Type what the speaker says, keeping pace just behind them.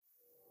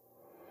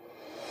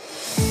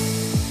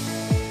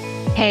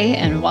Hey,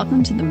 and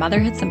welcome to the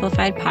Motherhood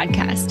Simplified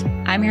podcast.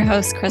 I'm your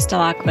host, Krista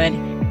Lockwood,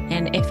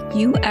 and if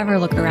you ever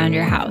look around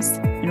your house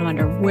and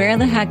wonder where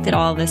the heck did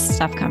all this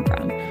stuff come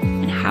from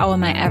and how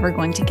am I ever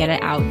going to get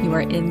it out, you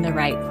are in the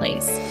right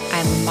place.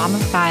 I'm a mom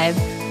of 5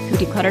 who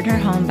decluttered her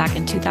home back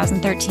in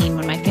 2013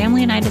 when my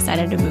family and I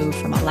decided to move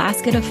from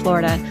Alaska to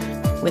Florida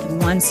with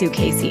 1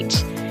 suitcase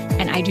each,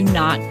 and I do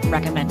not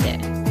recommend it.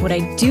 What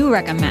I do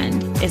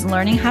recommend is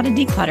learning how to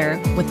declutter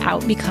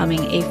without becoming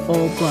a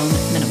full-blown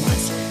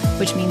minimalist,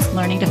 which means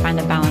learning to find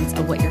the balance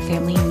of what your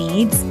family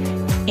needs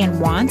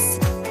and wants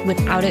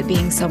without it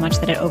being so much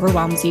that it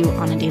overwhelms you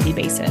on a daily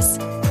basis.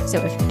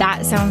 So if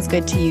that sounds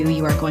good to you,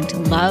 you are going to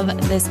love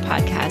this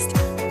podcast.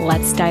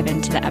 Let's dive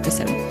into the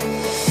episode.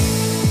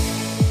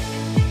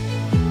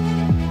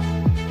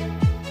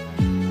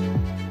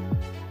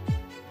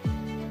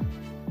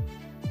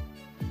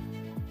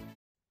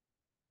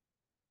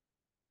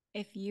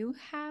 If you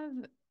have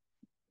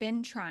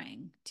been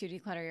trying to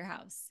declutter your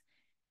house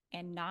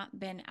and not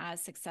been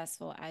as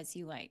successful as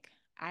you like,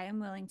 I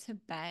am willing to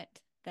bet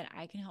that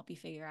I can help you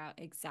figure out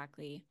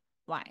exactly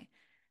why.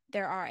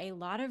 There are a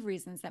lot of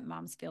reasons that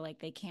moms feel like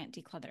they can't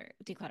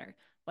declutter,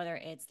 whether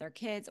it's their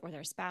kids or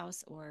their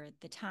spouse or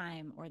the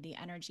time or the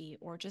energy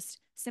or just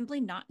simply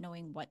not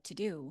knowing what to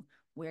do,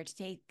 where to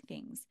take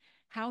things,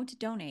 how to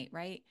donate,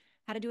 right?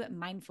 How to do it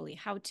mindfully,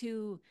 how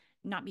to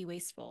not be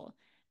wasteful.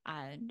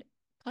 And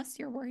plus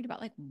you're worried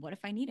about like, what if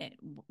I need it?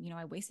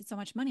 I wasted so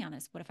much money on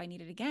this. What if I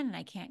need it again and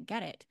I can't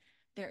get it?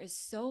 There is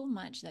so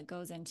much that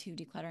goes into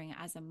decluttering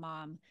as a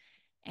mom.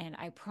 And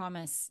I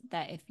promise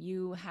that if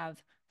you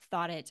have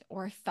thought it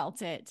or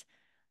felt it,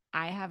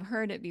 I have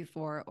heard it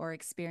before or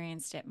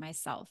experienced it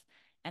myself.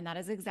 And that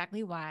is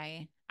exactly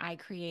why I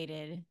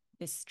created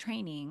this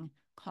training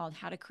called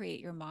How to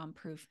Create Your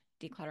Mom-Proof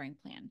Decluttering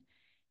Plan.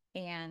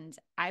 And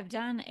I've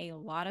done a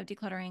lot of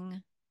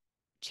decluttering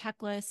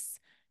checklists,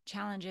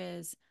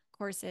 challenges,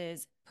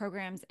 courses,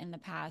 programs in the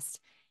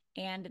past,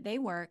 and they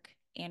work.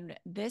 And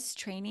this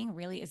training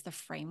really is the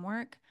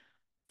framework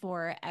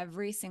for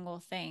every single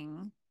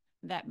thing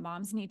that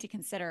moms need to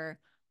consider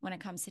when it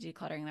comes to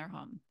decluttering their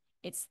home.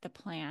 It's the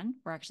plan.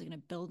 We're actually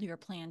going to build your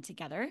plan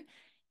together.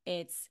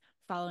 It's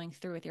following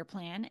through with your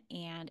plan,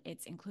 and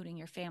it's including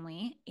your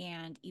family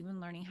and even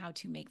learning how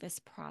to make this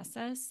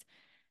process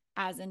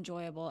as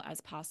enjoyable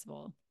as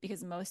possible,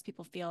 because most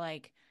people feel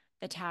like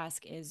the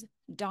task is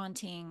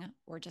daunting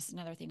or just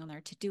another thing on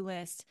their to-do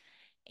list.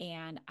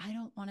 And I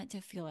don't want it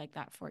to feel like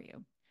that for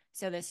you.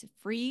 So this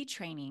free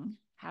training,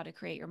 How to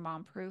Create Your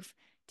Mom-Proof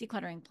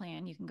Decluttering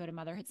Plan, you can go to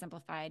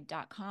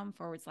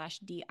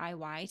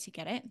motherhoodsimplified.com/DIY to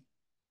get it.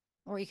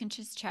 Or you can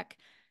just check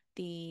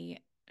the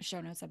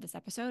show notes of this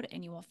episode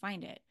and you will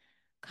find it.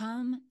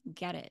 Come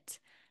get it.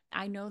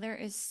 I know there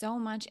is so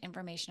much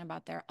information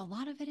about there. A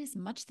lot of it is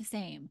much the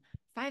same.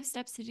 5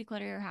 steps to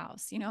declutter your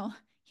house.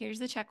 Here's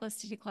the checklist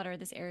to declutter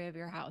this area of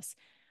your house.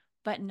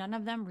 But none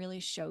of them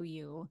really show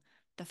you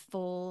the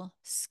full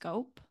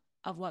scope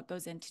of what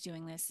goes into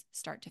doing this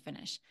start to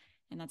finish.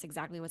 And that's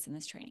exactly what's in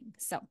this training.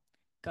 So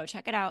go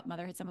check it out,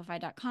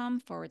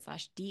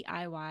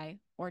 motherhoodsimplified.com/DIY,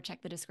 or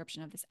check the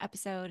description of this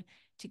episode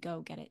to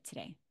go get it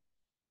today.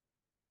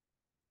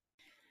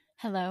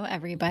 Hello,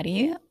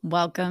 everybody.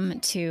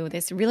 Welcome to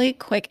this really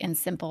quick and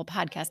simple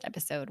podcast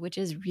episode, which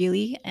is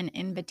really an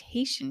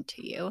invitation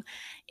to you.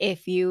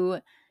 If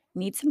you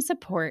need some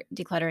support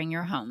decluttering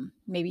your home,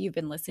 maybe you've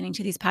been listening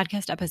to these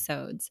podcast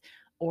episodes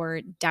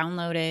or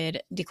downloaded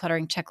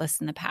decluttering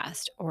checklists in the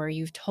past, or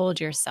you've told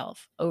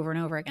yourself over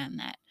and over again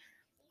that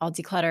I'll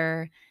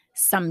declutter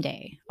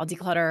someday. I'll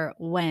declutter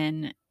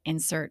when,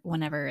 insert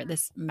whenever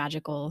this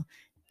magical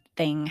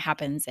thing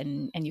happens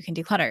and you can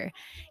declutter.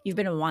 You've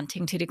been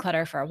wanting to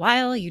declutter for a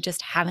while. You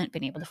just haven't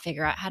been able to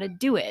figure out how to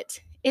do it.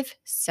 If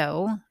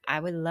so,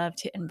 I would love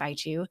to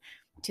invite you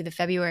to the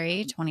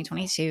February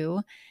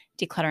 2022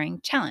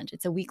 Decluttering Challenge.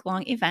 It's a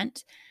week-long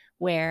event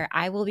where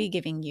I will be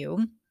giving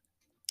you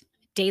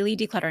daily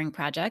decluttering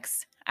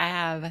projects. I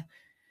have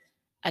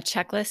a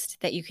checklist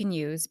that you can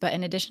use, but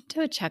in addition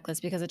to a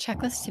checklist, because a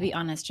checklist, to be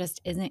honest, just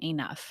isn't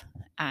enough.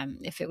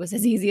 If it was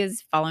as easy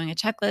as following a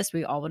checklist,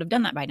 we all would have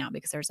done that by now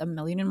because there's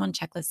 1,000,001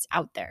 checklists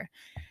out there.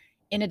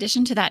 In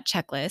addition to that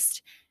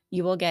checklist,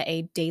 you will get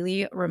a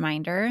daily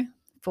reminder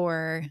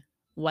for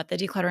what the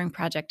decluttering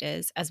project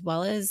is, as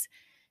well as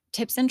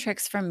tips and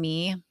tricks from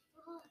me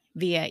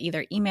via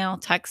either email,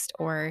 text,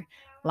 or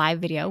live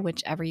video,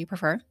 whichever you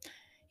prefer.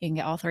 You can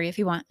get all 3 if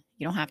you want.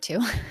 You don't have to.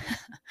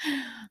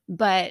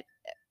 But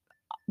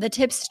the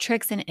tips,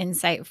 tricks, and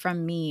insight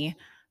from me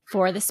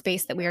for the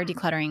space that we are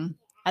decluttering,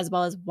 as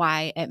well as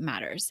why it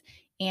matters.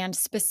 And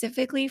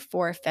specifically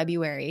for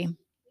February,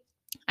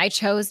 I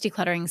chose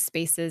decluttering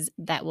spaces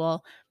that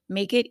will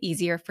make it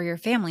easier for your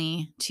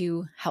family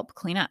to help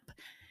clean up.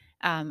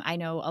 I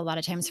know a lot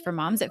of times for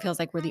moms, it feels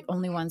like we're the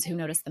only ones who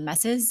notice the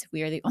messes.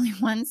 We are the only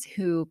ones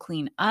who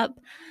clean up.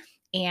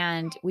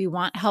 And we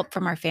want help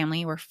from our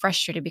family. We're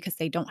frustrated because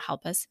they don't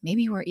help us.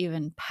 Maybe we're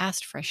even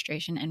past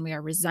frustration and we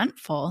are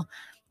resentful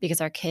because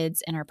our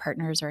kids and our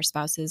partners or our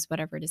spouses,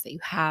 whatever it is that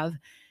you have,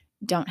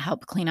 don't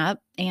help clean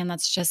up. And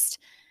that's just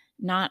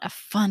not a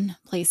fun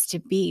place to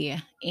be.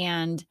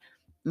 And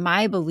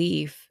my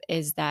belief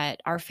is that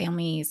our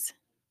families,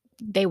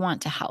 they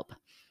want to help.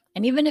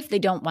 And even if they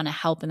don't want to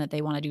help and that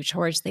they want to do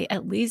chores, they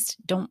at least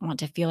don't want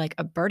to feel like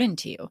a burden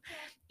to you.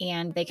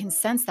 And they can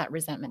sense that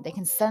resentment. They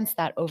can sense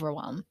that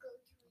overwhelm.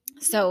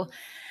 So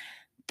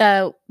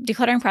the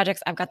decluttering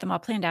projects, I've got them all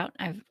planned out.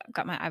 I've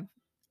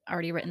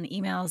already written the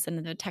emails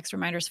and the text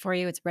reminders for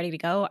you. It's ready to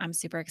go. I'm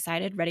super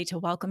excited, ready to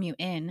welcome you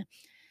in.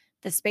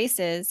 The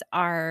spaces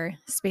are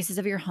spaces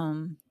of your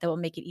home that will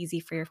make it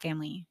easy for your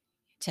family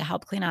to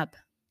help clean up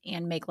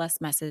and make less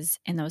messes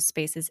in those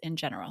spaces in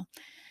general.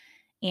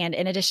 And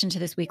in addition to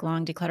this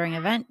week-long decluttering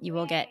event, you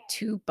will get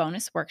 2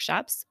 bonus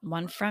workshops,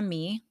 one from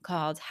me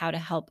called How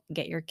to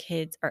Get Your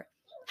Kids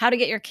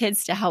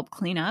to Help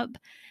Clean Up.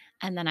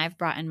 And then I've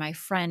brought in my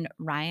friend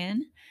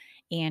Ryan,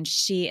 and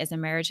she is a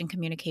marriage and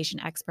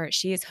communication expert.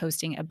 She is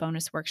hosting a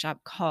bonus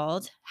workshop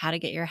called How to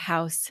Get Your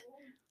House.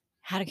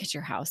 Oh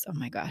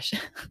my gosh.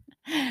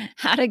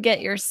 How to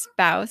Get Your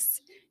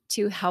Spouse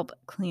to Help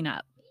Clean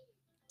Up.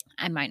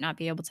 I might not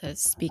be able to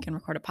speak and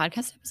record a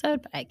podcast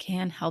episode, but I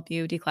can help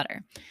you declutter.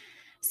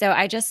 So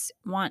I just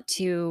want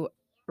to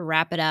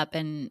wrap it up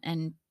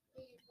and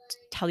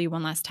tell you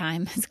one last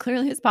time, as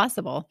clearly as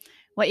possible,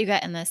 what you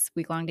get in this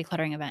week-long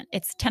decluttering event.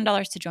 It's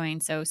 $10 to join,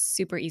 so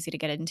super easy to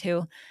get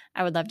into.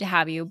 I would love to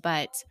have you,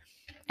 but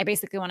I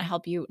basically want to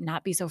help you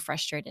not be so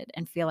frustrated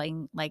and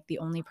feeling like the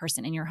only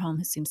person in your home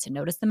who seems to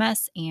notice the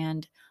mess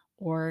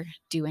or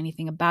do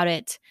anything about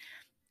it.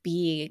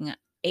 I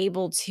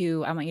want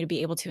you to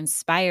be able to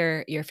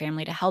inspire your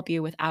family to help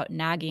you without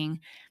nagging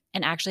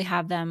and actually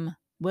have them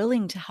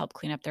willing to help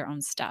clean up their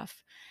own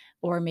stuff,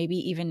 or maybe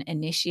even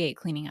initiate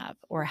cleaning up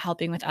or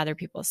helping with other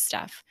people's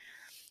stuff.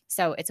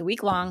 So it's a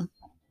week long,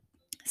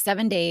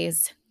 7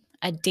 days,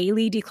 a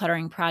daily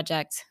decluttering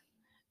project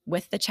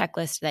with the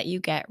checklist that you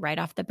get right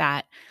off the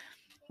bat,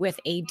 with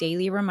a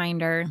daily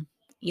reminder,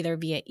 either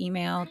via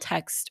email,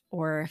 text,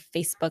 or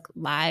Facebook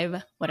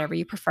Live, whatever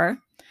you prefer.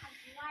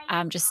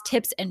 Just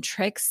tips and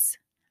tricks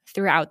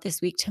throughout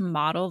this week to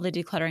model the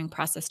decluttering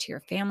process to your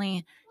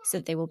family so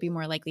that they will be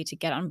more likely to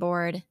get on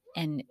board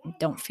and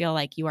don't feel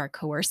like you are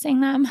coercing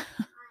them.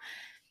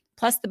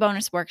 Plus the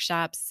bonus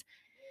workshops.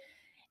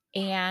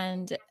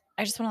 And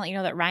I just want to let you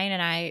know that Ryan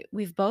and I,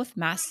 we've both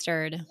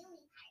mastered,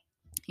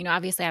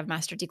 obviously I've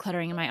mastered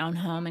decluttering in my own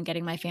home and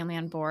getting my family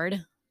on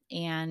board.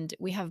 And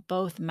we have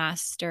both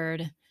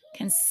mastered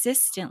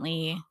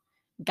consistently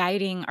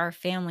guiding our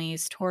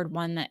families toward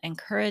one that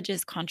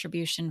encourages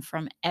contribution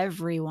from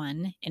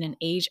everyone in an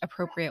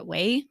age-appropriate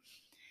way,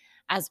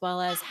 as well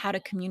as how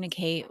to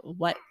communicate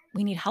what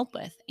we need help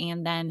with,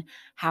 and then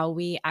how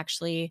we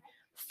actually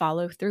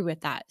follow through with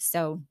that.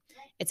 So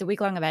it's a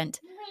week-long event,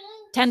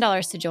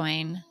 $10 to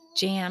join,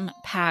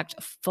 jam-packed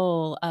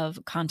full of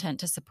content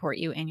to support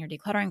you in your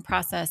decluttering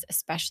process,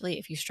 especially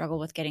if you struggle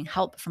with getting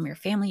help from your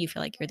family. You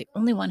feel like you're the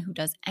only one who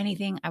does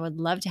anything. I would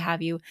love to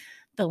have you.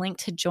 The link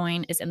to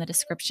join is in the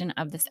description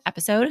of this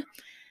episode.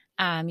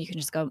 You can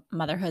just go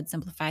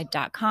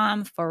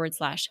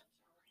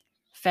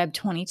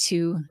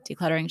motherhoodsimplified.com/Feb22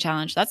 decluttering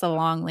challenge. That's a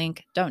long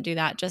link. Don't do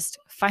that. Just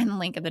find the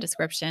link in the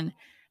description,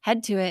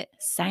 head to it,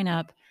 sign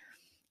up.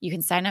 You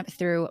can sign up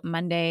through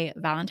Monday,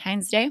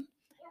 Valentine's Day,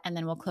 and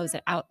then we'll close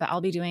it out. But I'll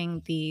be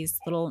doing these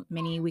little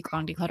mini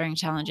week-long decluttering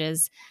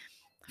challenges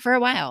for a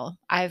while.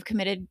 I've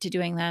committed to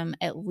doing them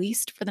at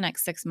least for the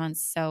next 6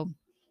 months. So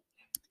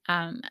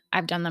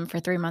I've done them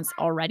for 3 months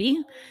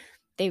already.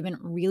 They've been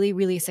really,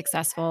 really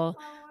successful.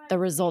 The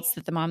results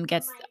that the mom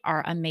gets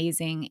are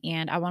amazing.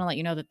 And I want to let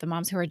you know that the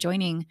moms who are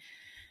joining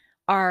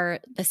are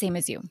the same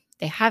as you.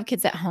 They have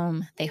kids at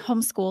home. They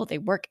homeschool. They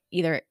work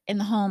either in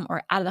the home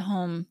or out of the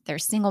home. They're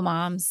single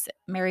moms,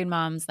 married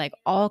moms, like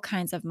all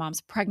kinds of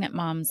moms, pregnant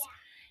moms.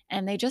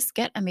 And they just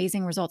get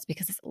amazing results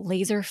because it's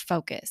laser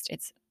focused.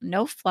 It's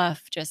no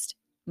fluff, just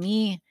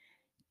me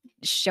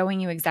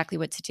showing you exactly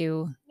what to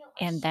do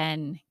and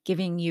then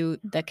giving you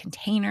the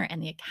container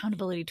and the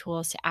accountability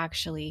tools to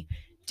actually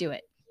do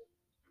it.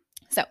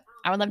 So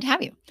I would love to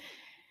have you.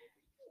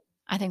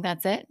 I think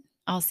that's it.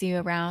 I'll see you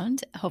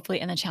around,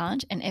 hopefully in the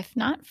challenge, and if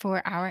not,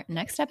 for our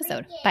next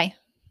episode. Bye.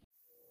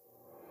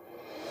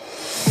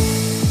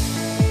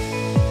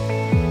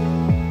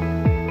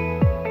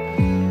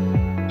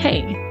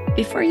 Hey,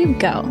 before you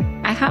go,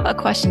 I have a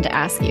question to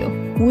ask you.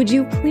 Would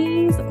you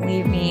please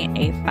leave me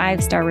a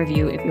 5-star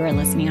review if you are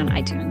listening on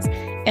iTunes?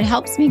 It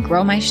helps me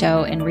grow my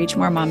show and reach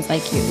more moms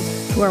like you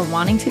who are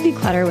wanting to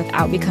declutter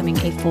without becoming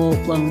a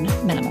full-blown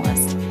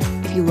minimalist.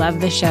 If you love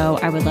the show,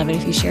 I would love it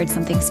if you shared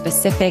something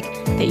specific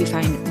that you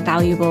find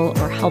valuable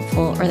or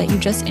helpful, or that you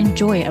just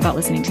enjoy about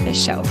listening to this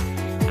show.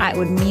 It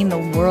would mean the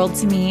world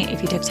to me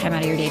if you took time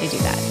out of your day to do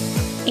that.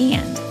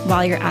 And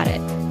while you're at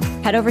it,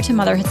 head over to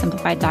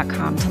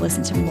motherhoodsimplified.com to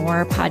listen to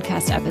more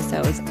podcast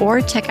episodes, or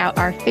check out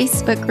our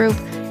Facebook group,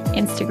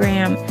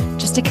 Instagram,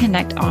 just to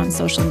connect on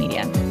social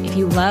media. If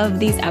you love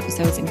these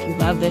episodes and if you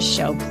love this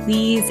show,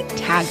 please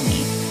tag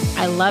me.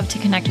 I love to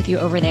connect with you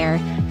over there.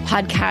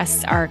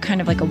 Podcasts are kind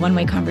of like a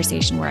one-way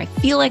conversation where I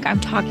feel like I'm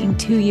talking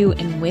to you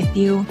and with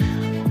you,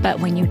 But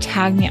when you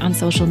tag me on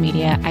social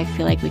media, I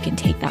feel like we can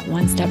take that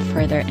one step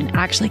further and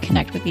actually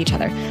connect with each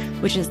other,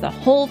 which is the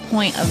whole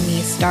point of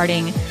me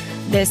starting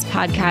this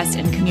podcast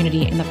and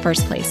community in the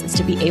first place, is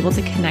to be able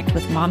to connect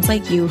with moms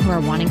like you who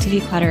are wanting to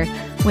declutter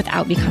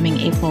without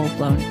becoming a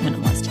full-blown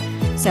minimalist.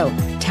 So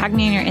tag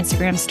me in your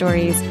Instagram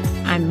stories.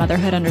 I'm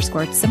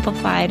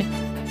motherhood_simplified.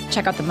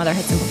 Check out the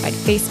Motherhood Simplified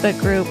Facebook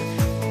group,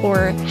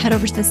 or head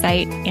over to the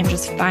site and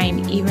just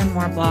find even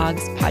more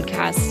blogs,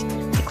 podcasts,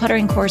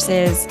 decluttering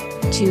courses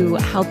to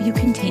help you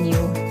continue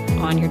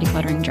on your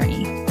decluttering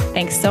journey.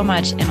 Thanks so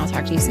much, and I'll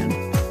talk to you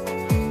soon.